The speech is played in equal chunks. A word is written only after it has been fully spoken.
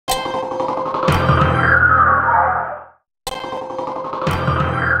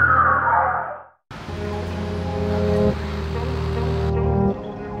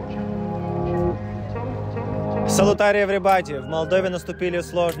Salutare everybody! В Молдове наступили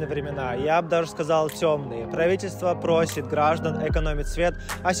сложные времена, я бы даже сказал темные. Правительство просит граждан экономить свет,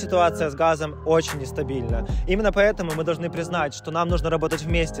 а ситуация с газом очень нестабильна. Именно поэтому мы должны признать, что нам нужно работать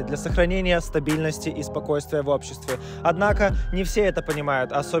вместе для сохранения стабильности и спокойствия в обществе. Однако не все это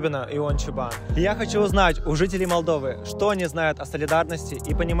понимают, особенно Ион Чубан. И я хочу узнать у жителей Молдовы, что они знают о солидарности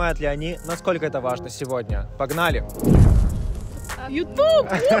и понимают ли они, насколько это важно сегодня. Погнали! YouTube!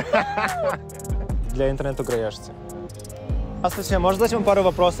 Для интернету Grăiește. Здравствуйте, можно задать вам пару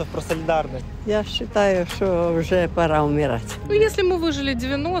вопросов про солидарность? Я считаю, что уже пора умирать. Ну, если мы выжили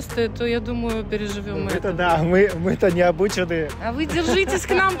 90-е, то, я думаю, переживем это. Это да, мы-то не обучены. А вы держитесь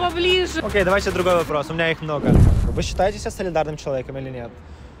к нам поближе. Окей, давайте другой вопрос, у меня их много. Вы считаете себя солидарным человеком или нет?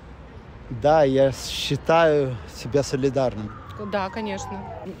 Да, я считаю себя солидарным. Да, конечно.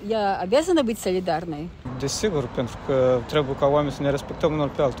 Я обязана быть солидарной? Desigur, pentru că trebuie ca oamenii să ne respectăm unul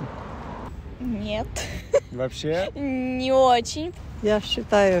pe altul. Нет. Вообще? Не очень. Я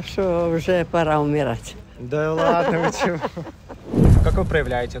считаю, что уже пора умирать. Да ладно, вы чего? Как вы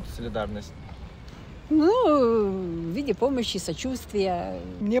проявляете эту солидарность? Ну, в виде помощи, сочувствия.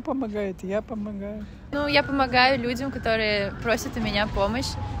 Мне помогает, я помогаю. Ну, я помогаю людям, которые просят у меня помощь.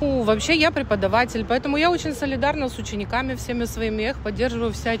 Ну, вообще я преподаватель, поэтому я очень солидарна с учениками всеми своими, я их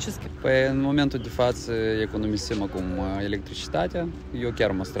поддерживаю всячески. În momentul de față economisim acum electricitatea. Eu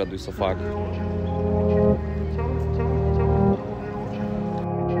chiar mă strădui să o fac.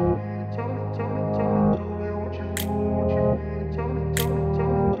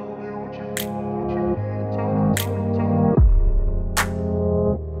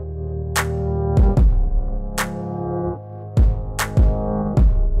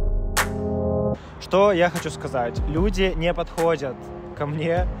 Что я хочу сказать? Люди не подходят ко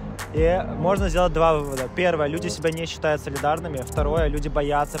мне, и можно сделать два вывода. Первое, люди себя не считают солидарными. Второе, люди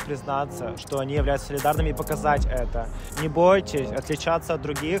боятся признаться, что они являются солидарными и показать это. Не бойтесь отличаться от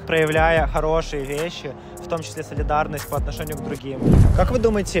других, проявляя хорошие вещи, в том числе солидарность по отношению к другим. Как вы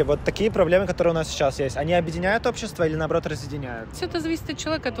думаете, вот такие проблемы, которые у нас сейчас есть, они объединяют общество или наоборот разъединяют? Все это зависит от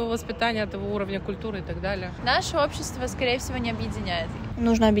человека, от его воспитания, от его уровня культуры и так далее. Наше общество, скорее всего, не объединяет.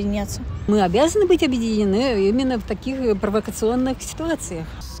 Нужно объединяться. Мы обязаны быть объединены именно в таких провокационных ситуациях.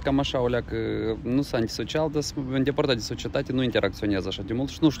 Cam așa o leacă, nu sunt antisocial, dar sunt îndepărtat de societate, nu interacționez așa de mult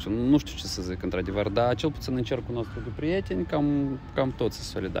și nu știu ce să zic într-adevăr, dar cel puțin în cercul nostru de prieteni cam toți sunt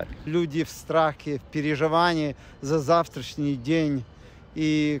solidari. Люди в страхе, в переживании за завтрашний день.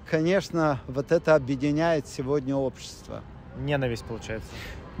 И, конечно, вот это объединяет сегодня общество. Ненависть, получается.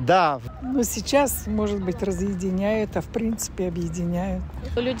 Да. Но сейчас, может быть, разъединяет, а в принципе объединяет.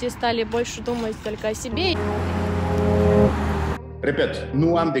 Люди стали больше думать только о себе. Repet,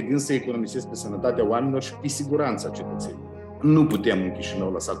 nu am de gând să economisesc pe sănătatea oamenilor și pe siguranța cetățenilor. Nu putem în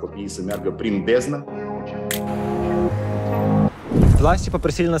Chișinău lăsa copiii să meargă prin beznă. Власти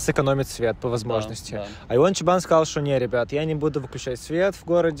попросили нас сэкономить свет по возможности. Да. А Ион Чубан сказал, что не, ребят, я не буду выключать свет в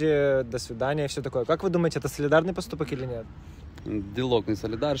городе, до свидания и все такое. Как вы думаете, это солидарный поступок или нет? Deloc nu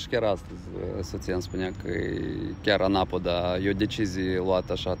solidar și chiar astăzi soția îmi spunea că chiar anapoda e o decizie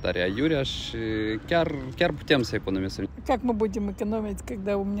luată așa tare aiurea și chiar putem să economisim. Как мы будем экономить,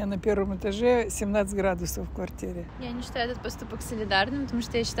 когда у меня на первом этаже 17 градусов в квартире? Я не считаю этот поступок солидарным, потому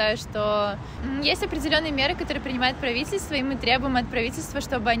что я считаю, что есть определенные меры, которые принимает правительство, и мы требуем от правительства,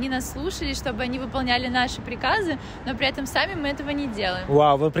 чтобы они нас слушали, чтобы они выполняли наши приказы, но при этом сами мы этого не делаем.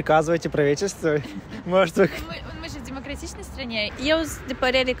 Вау, вы приказываете правительству? Может, вы... Мы же в демократичной стране. Eu sunt de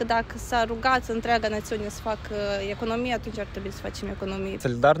părere că dacă s-a rugat întreaga națiune să facă economie, atunci ar trebui să facem economie.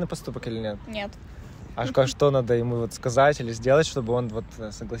 Солидарный поступок или нет? Нет. А что надо ему вот сказать или сделать, чтобы он вот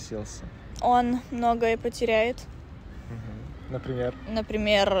согласился? Он многое потеряет. Например?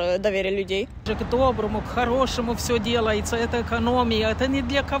 Например, доверие людей. К доброму, к хорошему все делается, это экономия, это не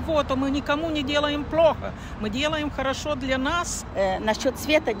для кого-то, мы никому не делаем плохо, мы делаем хорошо для нас. Насчет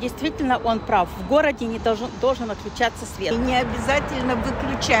света, действительно, он прав. В городе не должен отключаться свет. И не обязательно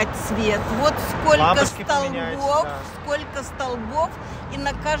выключать свет. Вот сколько столбов, и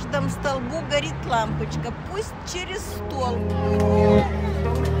на каждом столбу горит лампочка. Пусть через столб.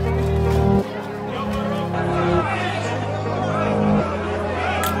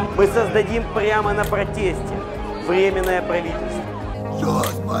 Мы создадим прямо на протесте временное правительство.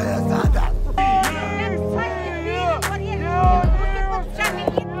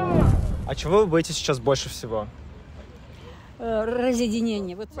 А чего вы боитесь сейчас больше всего?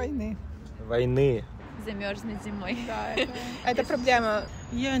 Разъединение. Войны. Войны. Замерзнуть зимой. Да, это проблема.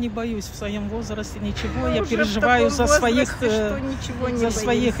 Я не боюсь в своем возрасте ничего, я переживаю за своих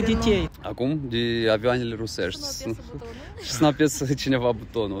детей. Acum, de avioanele rusești. Și написано cineva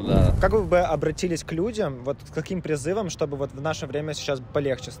butonul, да. Как вы бы обратились к людям, вот с каким призывом, чтобы вот в наше время сейчас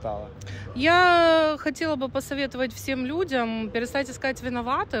полегче стало? Я хотела бы посоветовать всем людям перестать искать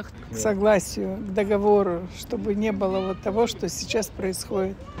виноватых. К согласию, к договору, чтобы не было вот того, что сейчас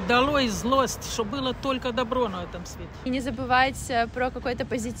происходит. Долой злость, чтобы было только добро на этом свете. И не забывать про какой-то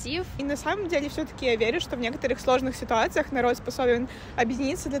позитив. И на самом деле все-таки я верю, что в некоторых сложных ситуациях народ способен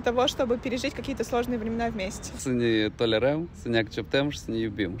объединиться для того, чтобы пережить какие-то сложные времена вместе. Să ne tolerăm, să ne acceptăm și să ne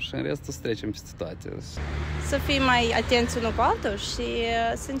iubim. Și în restul să trecem peste toate. Să fii mai atenți unul cu altul și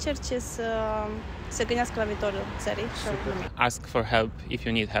să încerce să gândească la viitorul țării. Ask for help if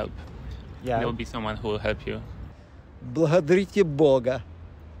you need help. There will be someone who will help you. Благодарите Бога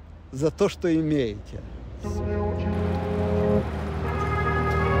за то, что имеете.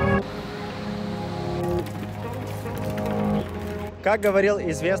 Как говорил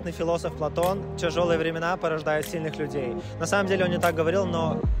известный философ Платон, тяжелые времена порождают сильных людей. На самом деле он не так говорил,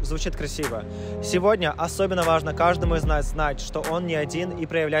 но звучит красиво. Сегодня особенно важно каждому из нас знать, что он не один и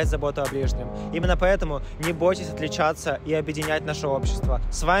проявлять заботу о ближнем. Именно поэтому не бойтесь отличаться и объединять наше общество.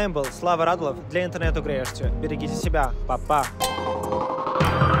 С вами был Слава Радулов для Интернету Grăiește. Берегите себя. Па-па.